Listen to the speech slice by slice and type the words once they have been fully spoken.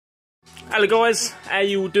Hello guys, how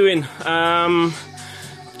you all doing?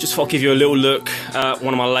 Just thought I'd give you a little look at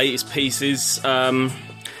one of my latest pieces. I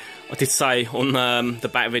did say on the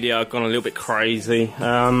back video I've gone a little bit crazy.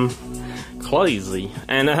 And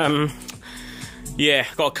yeah,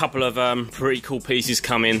 got a couple of pretty cool pieces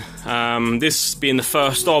coming. This being the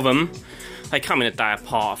first of them. They come in a day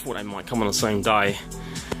apart. I thought they might come on the same day.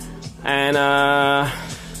 And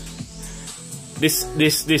this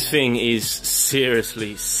thing is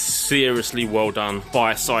seriously well done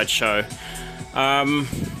by Sideshow.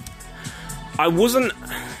 I wasn't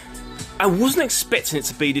expecting it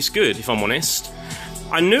to be this good, if I'm honest.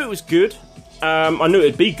 I knew it was good. I knew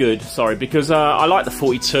it'd be good, sorry, because I like the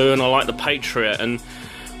 42 and I like the Patriot, and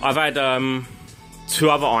I've had two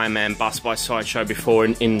other Ironman busts by Sideshow before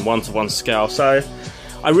in 1-to-1 scale, so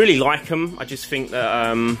I really like them. I just think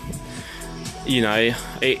that you know,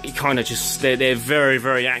 it kind of just, they're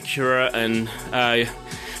very accurate, and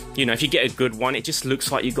you know, if you get a good one, it just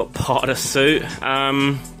looks like you've got part of the suit,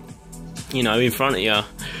 you know, in front of you,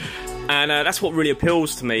 and that's what really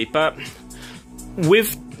appeals to me. But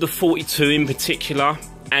with the 42 in particular,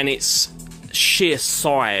 and its sheer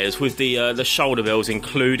size, with the shoulder bells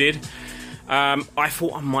included, I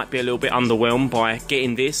thought I might be a little bit underwhelmed by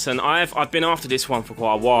getting this, and I've been after this one for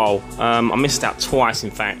quite a while. I missed out twice,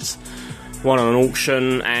 in fact. One on an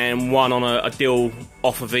auction and one on a deal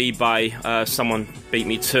off of eBay. Someone beat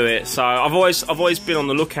me to it, so I've always been on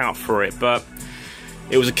the lookout for it. But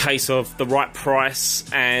it was a case of the right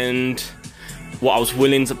price and what I was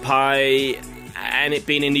willing to pay, and it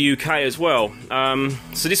being in the UK as well.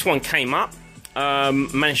 So this one came up.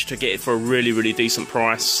 Managed to get it for a really decent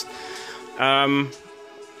price. And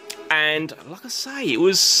like I say, it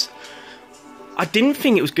was. I didn't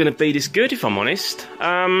think it was going to be this good, if I'm honest.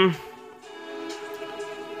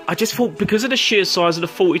 I just thought, because of the sheer size of the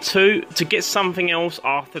 42, to get something else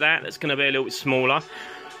after that that's going to be a little bit smaller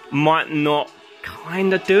might not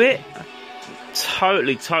kind of do it.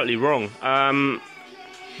 Totally wrong.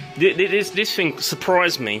 This thing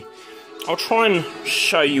surprised me. I'll try and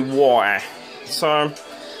show you why. So,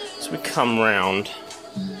 as we come round,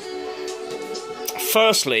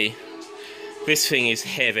 firstly, this thing is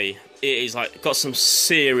heavy. It is like got some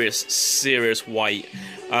serious weight.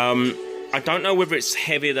 I don't know whether it's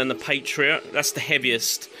heavier than the Patriot. That's the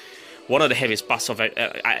heaviest, one of the heaviest busts I've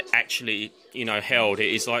actually, you know, held.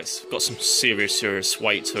 It is like, it's got some serious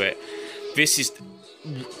weight to it. This is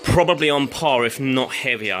probably on par, if not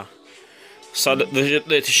heavier. So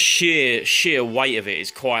the sheer weight of it is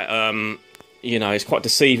quite, you know, it's quite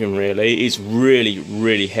deceiving, really. It is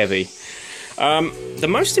really heavy. The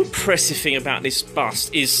most impressive thing about this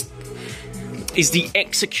bust is the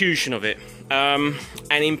execution of it.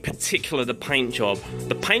 And in particular the paint job.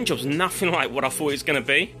 The paint job's nothing like what I thought it was going to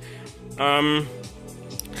be. And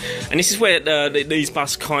this is where these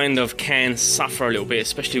busts kind of can suffer a little bit,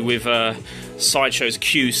 especially with Sideshow's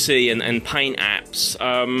QC and paint apps.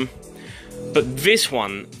 But this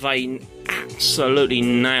one, they absolutely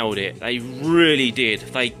nailed it. They really did.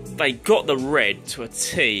 They got the red to a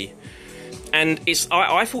T. And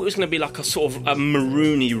I thought it was going to be like a sort of a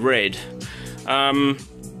maroony red.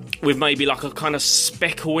 With maybe like a kind of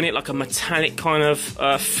speckle in it, like a metallic kind of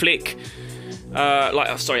flick, like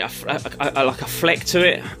a fleck to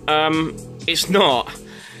it. It's not.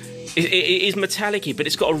 It is metallic-y, but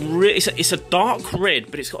it's got it's a dark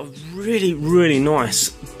red, but it's got a really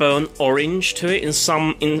nice burnt orange to it in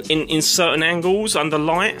certain angles under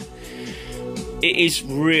light. It is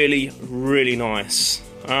really nice.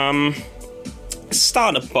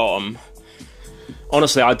 Start at the bottom.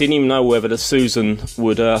 Honestly, I didn't even know whether the Susan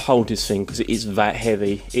would hold this thing, because it is that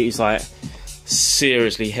heavy. It is like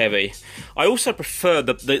seriously heavy. I also prefer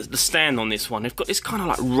the stand on this one. They've got this kind of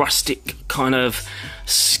like rustic, kind of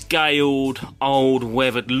scaled, old,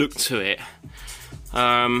 weathered look to it.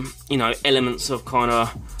 You know, elements of kind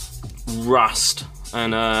of rust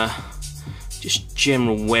and just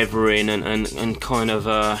general weathering and kind of.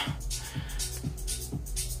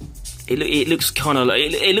 It looks kind of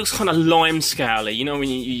lime scally, you know, when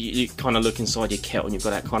you kind of look inside your kettle and you've got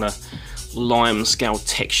that kind of lime scale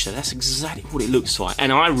texture. That's exactly what it looks like,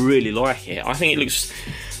 and I really like it. I think it looks,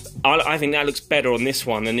 I think that looks better on this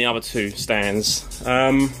one than the other two stands.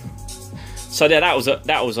 So yeah,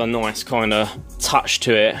 that was a nice kind of touch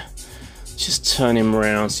to it. Just turn him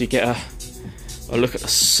around so you get a look at the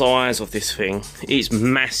size of this thing. It's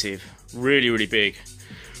massive, really big.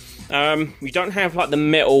 We don't have like the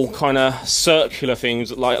metal kind of circular things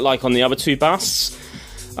like on the other two busts.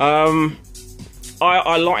 I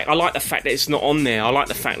like the fact that it's not on there. I like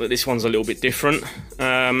the fact that this one's a little bit different.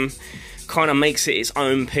 Kind of makes it its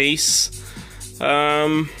own piece.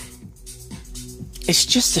 it's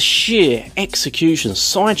just a sheer execution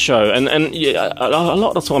sideshow, and yeah, a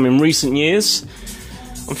lot of the time in recent years,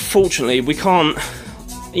 unfortunately, we can't,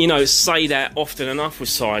 you know, say that often enough with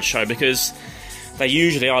sideshow, because they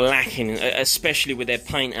usually are lacking, especially with their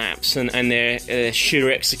paint apps and their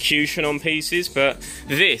sheer execution on pieces. But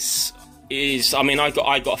this is, I mean, I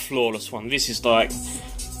got a flawless one. This is like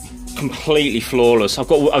completely flawless. I've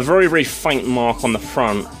got a very, very faint mark on the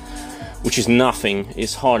front, which is nothing.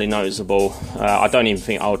 It's hardly noticeable. I don't even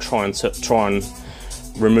think I'll try and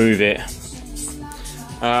remove it.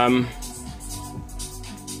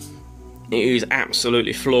 It is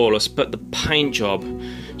absolutely flawless. But the paint job,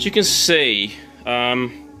 as you can see,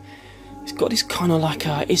 it's got this kind of like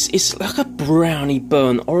it's like a browny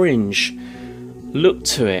burnt orange look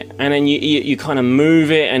to it, and then you kind of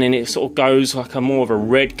move it, and then it sort of goes like a more of a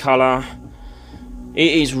red colour.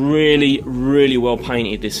 It is really, really well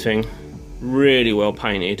painted, this thing. Really well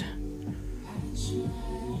painted.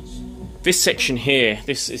 This section here,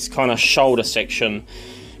 this is kind of shoulder section,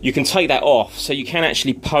 you can take that off, so you can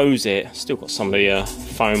actually pose it. Still got some of the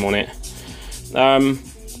foam on it.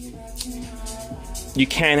 You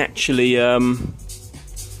can actually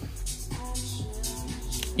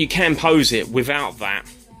you can pose it without that,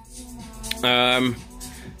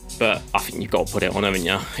 but I think you've got to put it on, haven't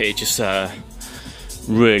you? It just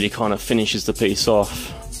really kind of finishes the piece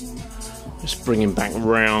off. Just bringing back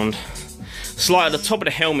round. So like at the top of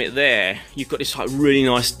the helmet there, you've got this like really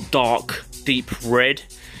nice dark deep red,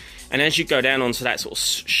 and as you go down onto that sort of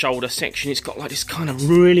shoulder section, it's got like this kind of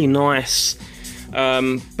really nice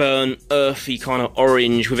burnt earthy kind of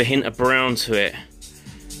orange with a hint of brown to it.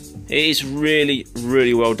 It is really,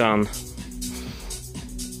 really well done.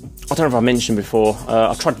 I don't know if I mentioned before,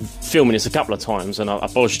 I've tried filming this a couple of times and I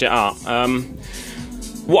bodged it up.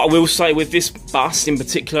 What I will say with this bust in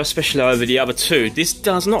particular, especially over the other two, this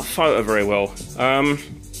does not photo very well. I've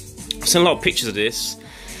seen a lot of pictures of this,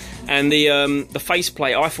 and the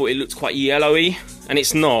faceplate, I thought it looked quite yellowy, and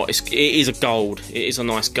it's not. It is a gold. It is a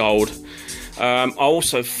nice gold. I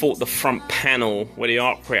also thought the front panel where the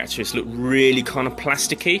arc reactor is looked really kind of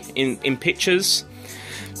plasticky in pictures,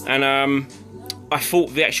 and I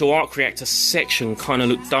thought the actual arc reactor section kind of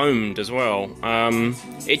looked domed as well.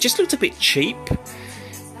 It just looked a bit cheap.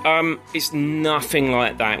 It's nothing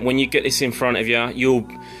like that. When you get this in front of you,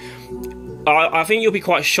 I think you'll be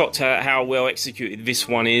quite shocked at how well executed this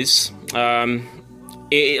one is. Like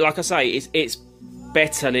I say, it's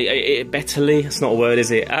betterly. It's not a word,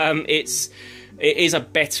 is it? It is a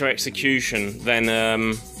better execution than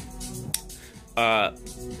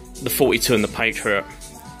the 42 and the Patriot.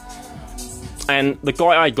 And the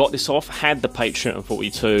guy I got this off had the Patriot and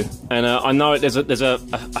 42, and I know there's a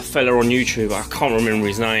fella on YouTube, I can't remember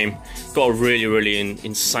his name, got a really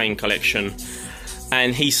insane collection,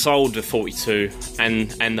 and he sold the 42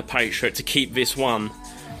 and the Patriot to keep this one.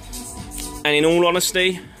 And in all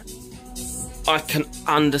honesty, I can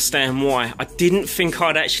understand why. I didn't think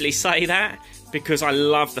I'd actually say that, because I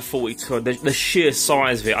love the 42, the sheer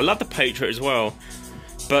size of it. I love the Patriot as well,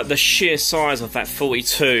 but the sheer size of that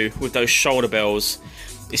 42 with those shoulder bells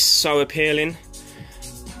is so appealing.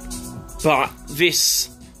 But this,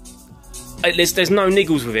 there's no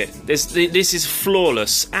niggles with it. This is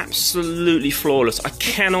flawless, absolutely flawless. I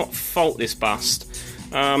cannot fault this bust.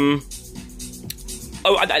 Actually,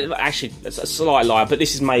 it's a slight lie, but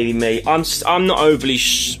this is maybe me. I'm not overly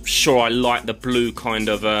sure I like the blue kind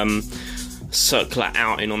of circular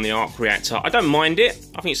outing on the arc reactor. I don't mind it.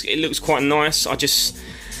 I think it looks quite nice.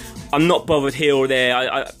 I'm not bothered here or there.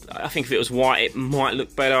 I think if it was white, it might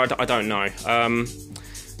look better. I don't know.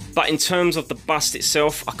 But in terms of the bust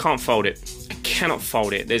itself, I can't fold it. I cannot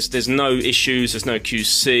fold it. There's no issues. There's no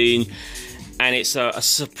QC, and it's a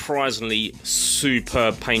surprisingly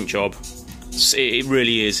superb paint job. It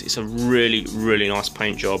really is. It's a really nice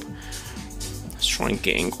paint job. Let's try and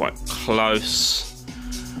get in quite close.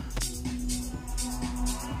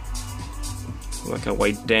 Work our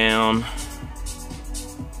way down.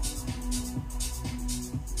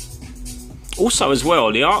 Also, as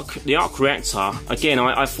well, the arc reactor. Again,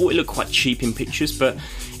 I thought it looked quite cheap in pictures, but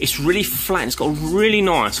it's really flat. It's got really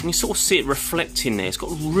nice. When you sort of see it reflecting there, it's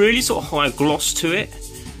got really sort of high gloss to it.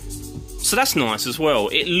 So that's nice as well.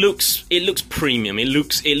 It looks premium. It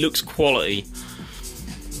looks quality.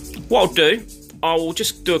 What I'll do, I will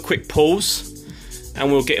just do a quick pause,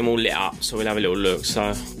 and we'll get them all lit up. So we'll have a little look.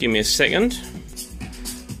 So give me a second.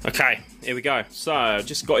 Okay, here we go. So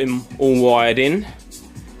just got him all wired in.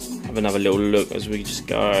 Have another little look as we just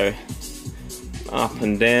go up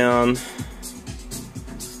and down.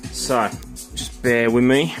 So just bear with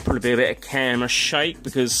me. Probably be a bit of camera shake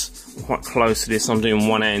because I'm quite close to this. I'm doing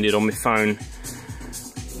one-handed on my phone.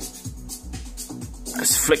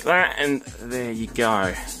 just flick that and there you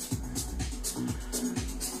go.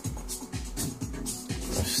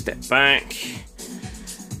 Step back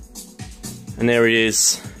and there it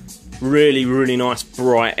is. Really, really nice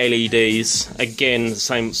bright LEDs. Again,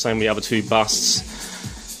 same with the other two busts.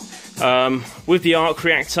 With the arc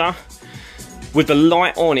reactor, with the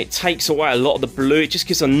light on, it takes away a lot of the blue. It just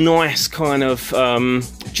gives a nice kind of,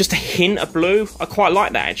 just a hint of blue. I quite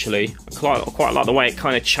like that actually. I quite like the way it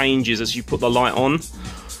kind of changes as you put the light on.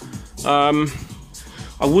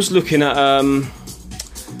 I was looking at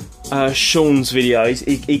Sean's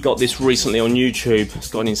videos. He got this recently on YouTube. He's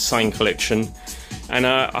got an insane collection. And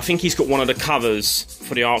I think he's got one of the covers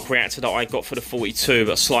for the arc reactor that I got for the 42,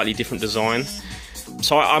 but a slightly different design.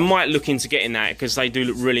 So I might look into getting that because they do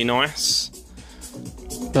look really nice.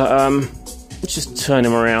 But let's just turn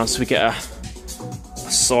him around so we get a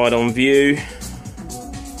side-on view.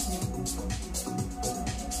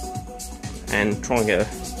 And try and get a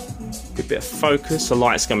good bit of focus. The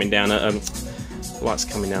light's coming down. The light's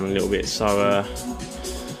coming down a little bit, so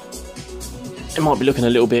it might be looking a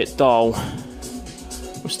little bit dull.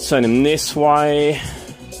 Let's turn him this way.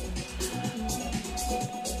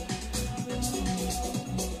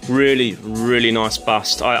 Really, really nice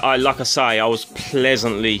bust. I like I say, I was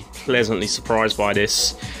pleasantly surprised by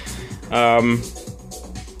this. I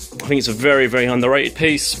think it's a very, very underrated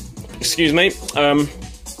piece. Excuse me.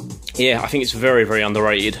 Yeah, I think it's very, very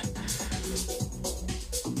underrated.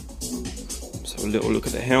 Let's have a little look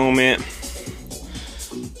at the helmet.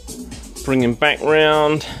 Bring him back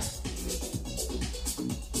round.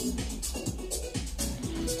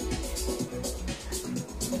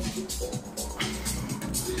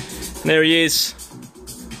 There he is.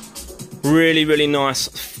 Really, really nice.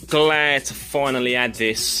 Glad to finally add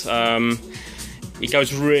this. It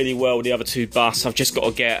goes really well with the other two busts. I've just got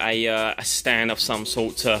to get a stand of some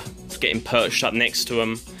sort to get him perched up next to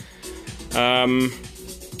him.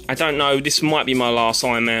 I don't know. This might be my last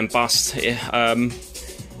Ironman bust.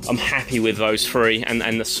 I'm happy with those three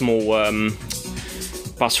and the small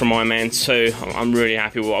bust from Ironman 2. I'm really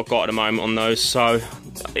happy with what I've got at the moment on those. So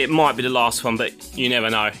it might be the last one, but you never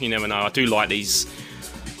know. You never know. I do like these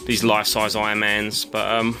life-size Ironmans,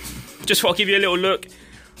 but just want to give you a little look.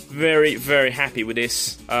 Very, very happy with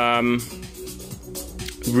this.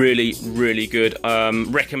 Really, really good.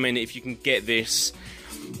 Recommend it if you can get this.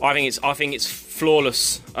 I think it's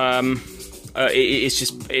flawless.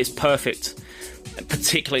 It's perfect,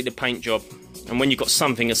 particularly the paint job. And when you've got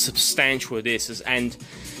something as substantial as this, and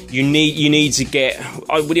you need to get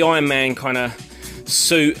with the Ironman kind of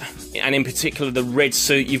suit, and in particular the red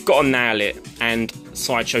suit, you've got to nail it. And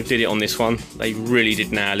Sideshow did it on this one. They really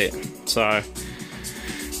did nail it. So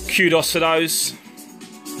kudos to those.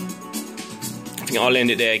 I think I'll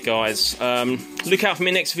end it there, guys. Look out for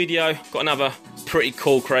my next video. Got another pretty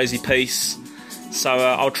cool, crazy piece. So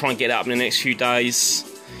I'll try and get it up in the next few days.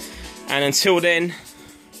 And until then,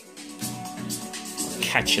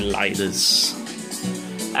 catch you laters.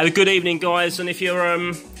 Have a good evening, guys. And if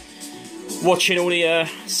you're watching all the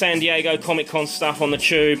San Diego Comic Con stuff on the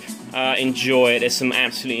tube, enjoy it. There's some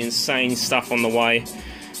absolutely insane stuff on the way.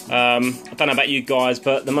 I don't know about you guys,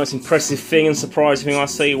 but the most impressive thing and surprising thing I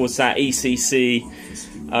see was that ECC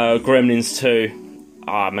Gremlins 2.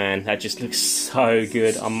 Ah, man, that just looks so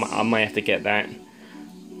good. I may have to get that.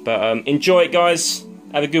 But enjoy it, guys.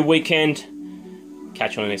 Have a good weekend.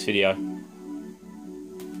 Catch you on the next video.